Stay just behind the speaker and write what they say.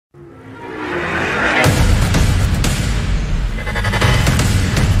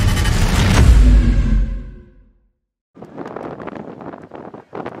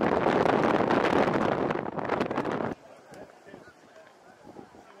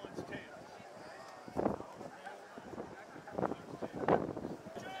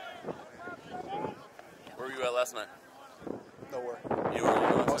last night? Nowhere. You were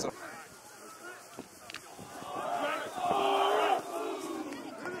last night.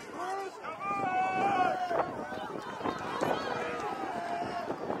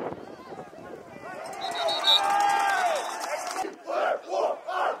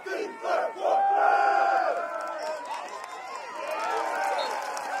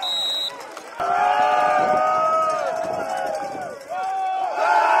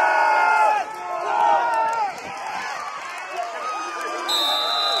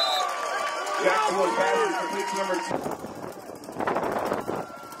 Jacksonville passes completes number 2.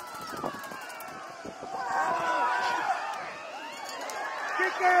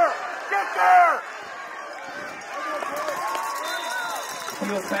 Get there! Get there!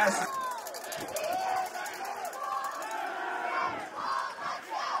 Field passes.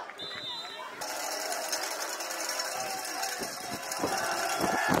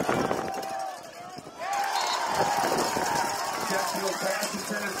 Jacksonville pass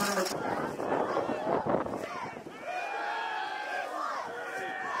intended for number 2.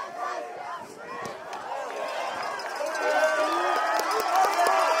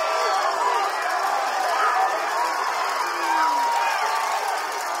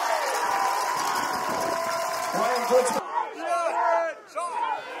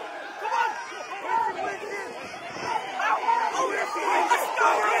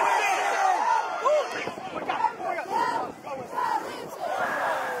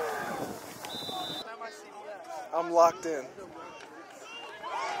 I'm locked in.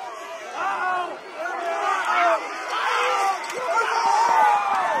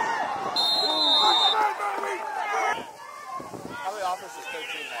 How many offers does 13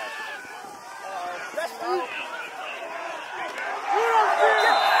 have? That's true.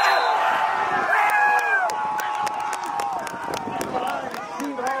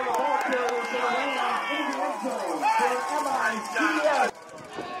 MICDS.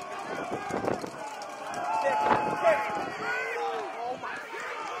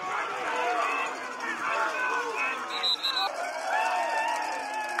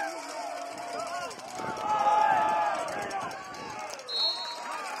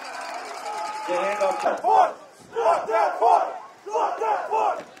 The handoff. One! Lock that one! Lock that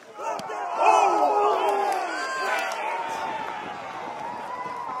one! Lock that one!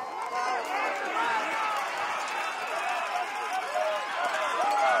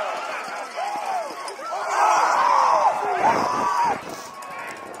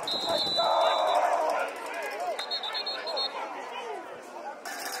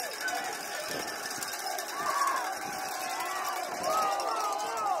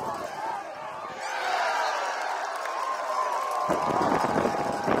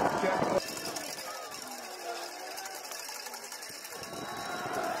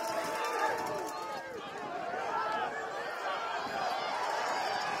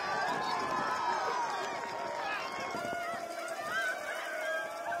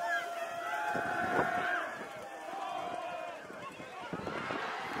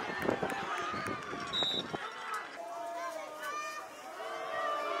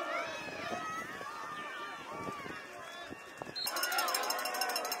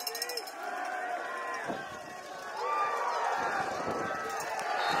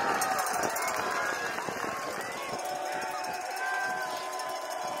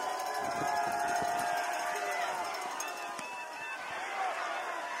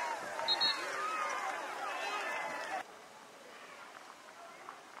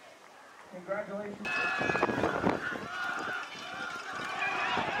 Congratulations.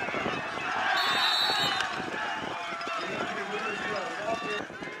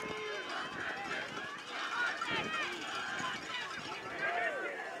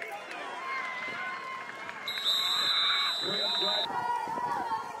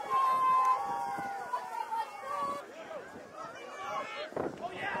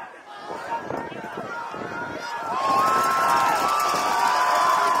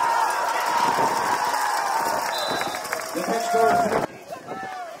 The pitch goes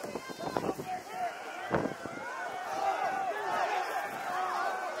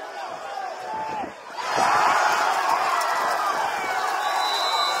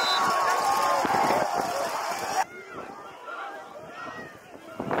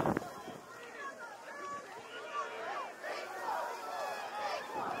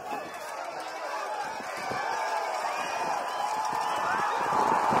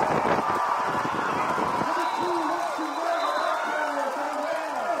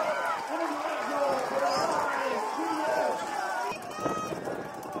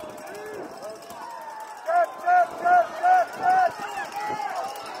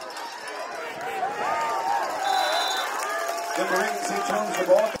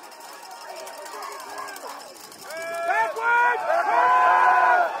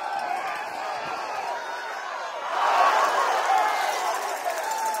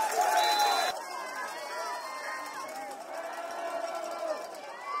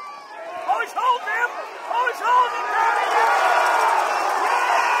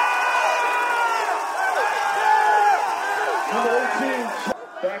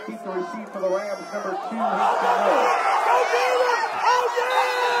keep the receipt for the Rams. Number 2 hits the road. Go get him! Oh,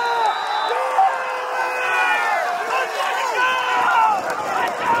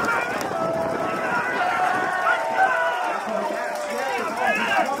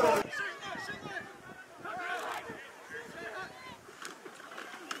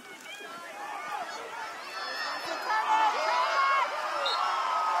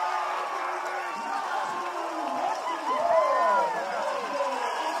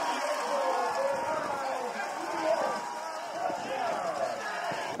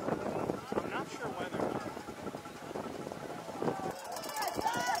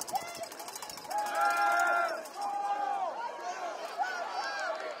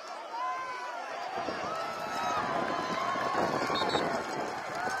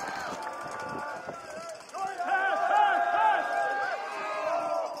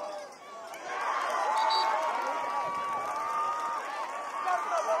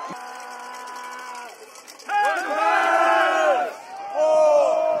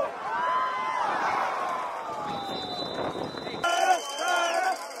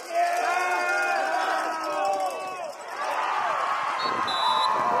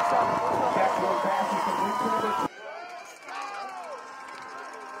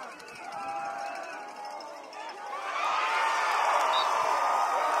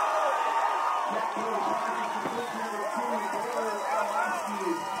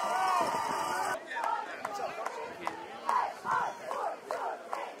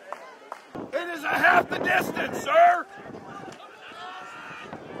 it is a half the distance, sir.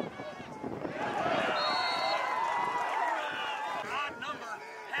 Odd number,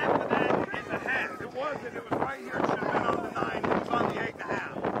 half of that is a half. It wasn't. It was right here. It should have been on the 9. It was on the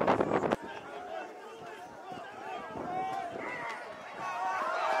 8.5.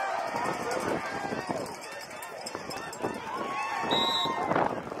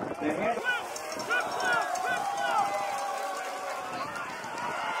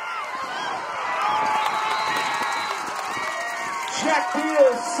 Jack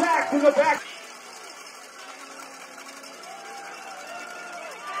Deal sacked in the back.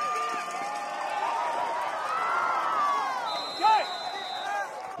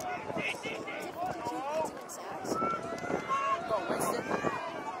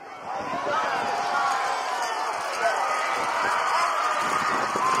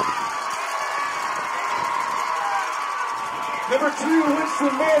 Number 2,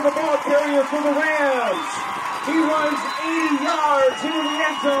 Winston Moore, the ball carrier for the Rams. He runs 80 yards into the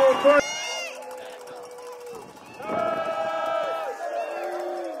end zone for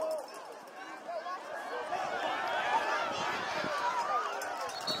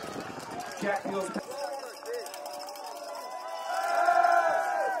Jack Fields.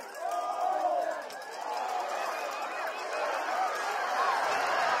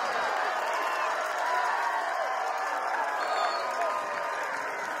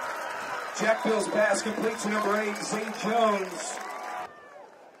 Jack Bill's pass complete to number 8, St. Jones.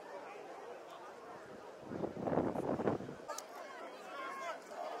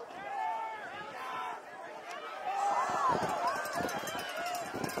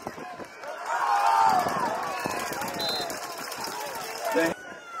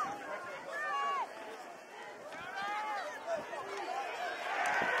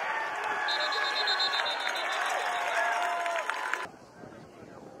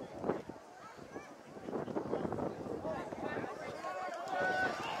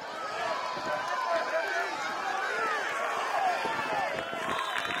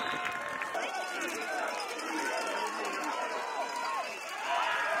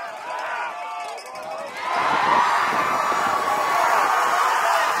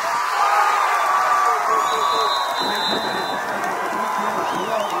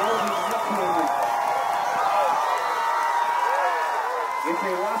 It's a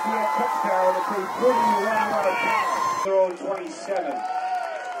Lafayette touchdown. It's a 30-run out of bounds. Their own 27.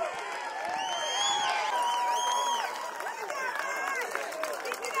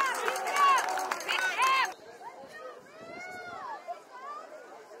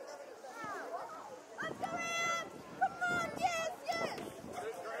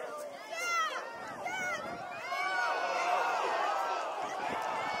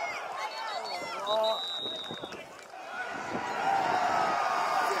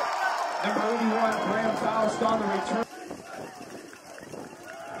 Number 81, Graham Faust on the return.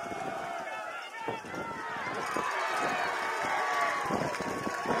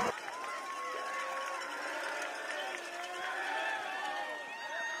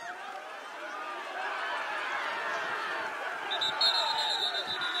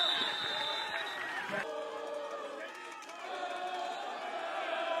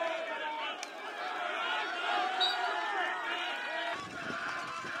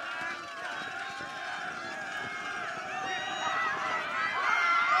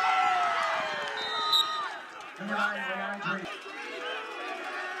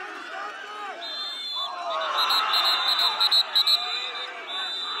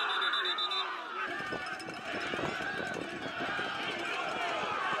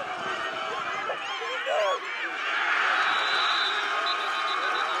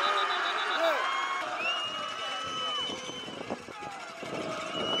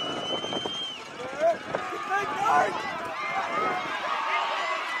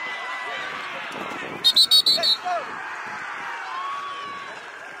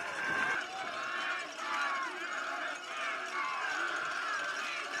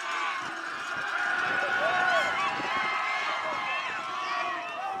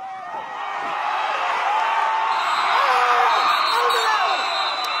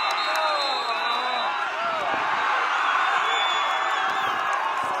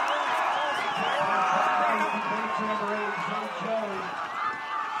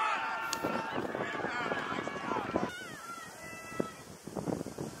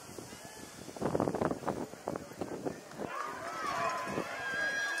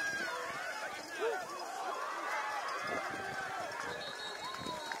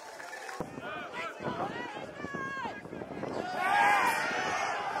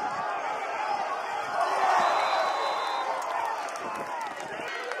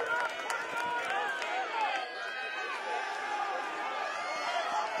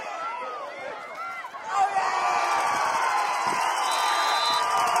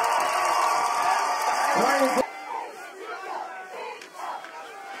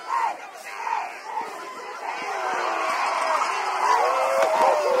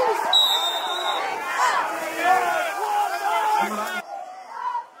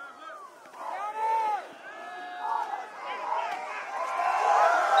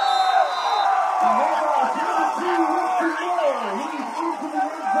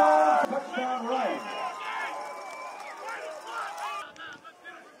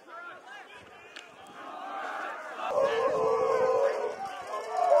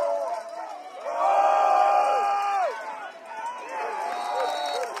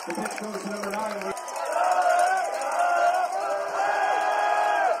 The pitch goes to number 9.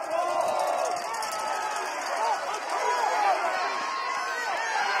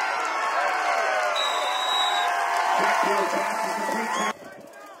 Backfield pass is complete.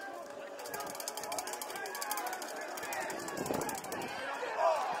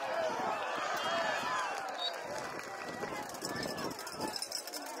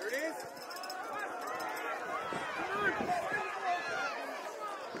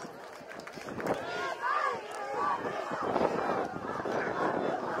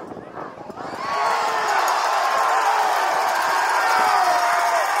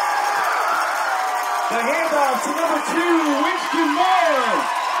 The handoff to number 2, Winston Moore.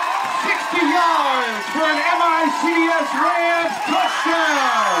 60 yards for an MICDS Rams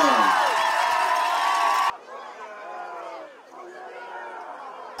touchdown.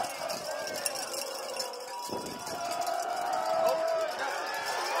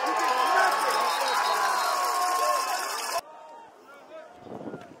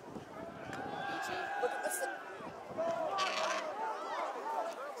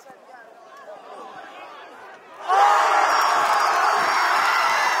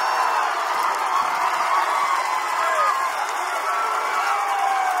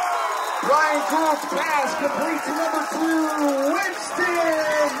 Ryan Gould's pass complete to number 2, Winston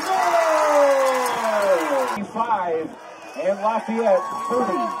Moore. 5 and Lafayette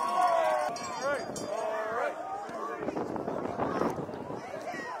 30.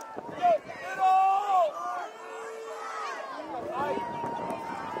 Hey, flat!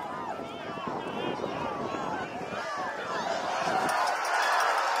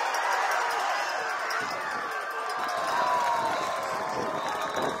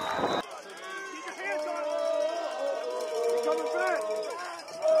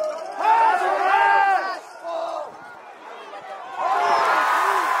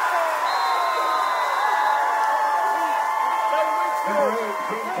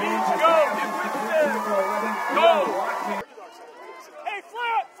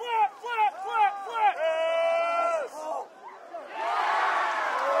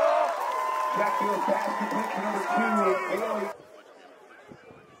 Backfield pass complete to number 2, Bailey.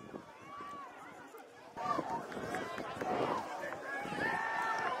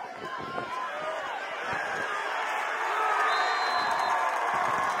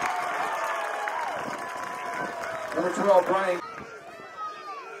 Number 12, Brian.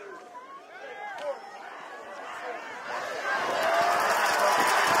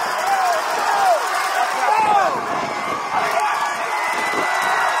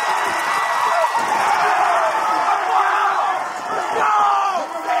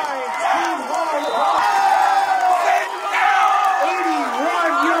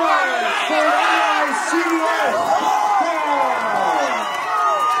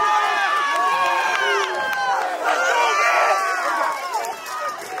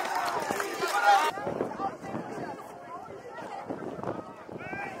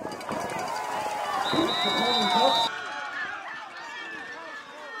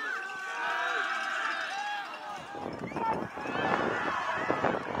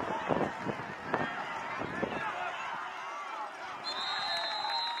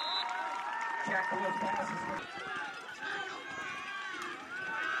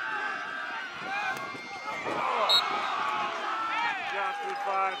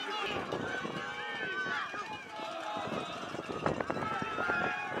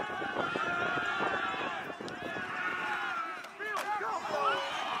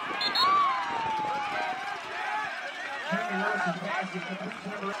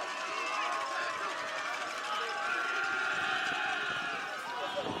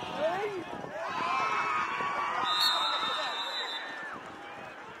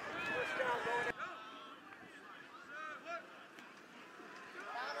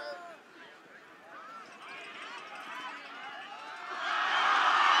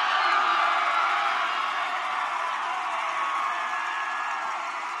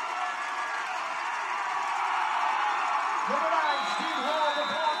 Number 9, Steve Hall, the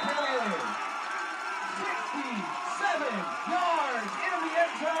ball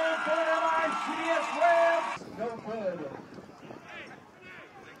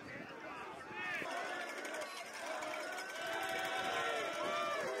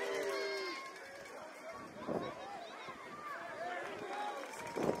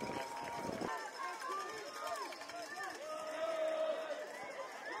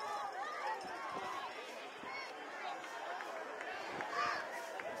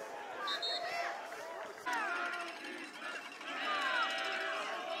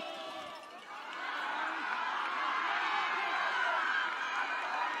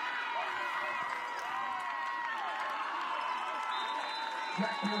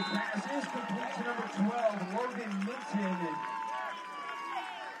Jack Beal's pass is complete to number 12, Logan Minton.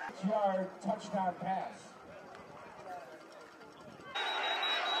 6-yard touchdown pass.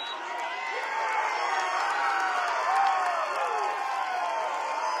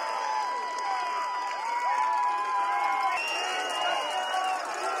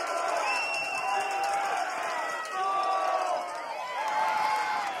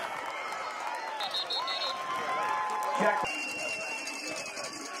 Jack.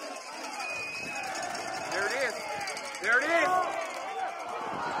 There it is. There it is.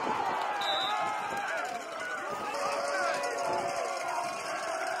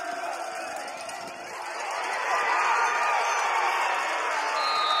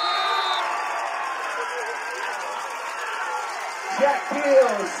 Jack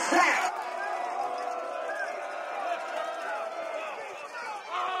Beal sack.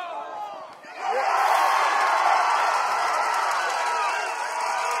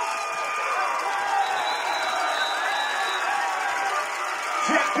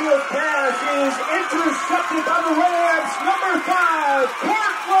 Jack Beal's pass is intercepted by the Rams. Number 5,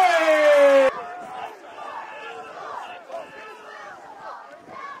 Parkway.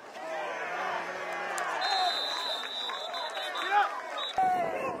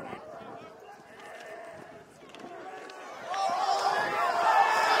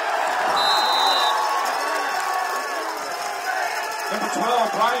 Number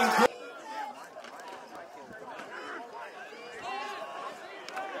 12, Brian Cook.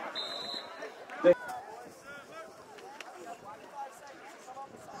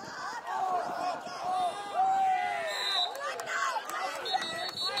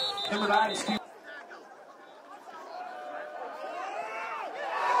 Number 9, Steve.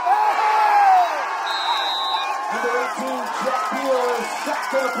 Number 18, Jack Beal is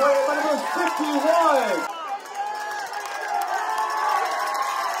sacked on the play by number 51.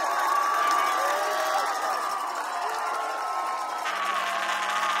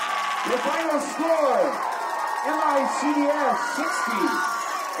 The final score, MICDS 60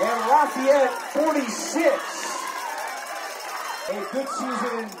 and Lafayette 46. A good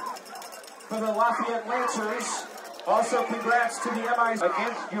season for the Lafayette Lancers. Also, congrats to the MICDS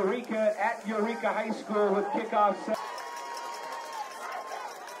against Eureka at Eureka High School with kickoff.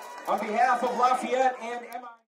 On behalf of Lafayette and MICDS.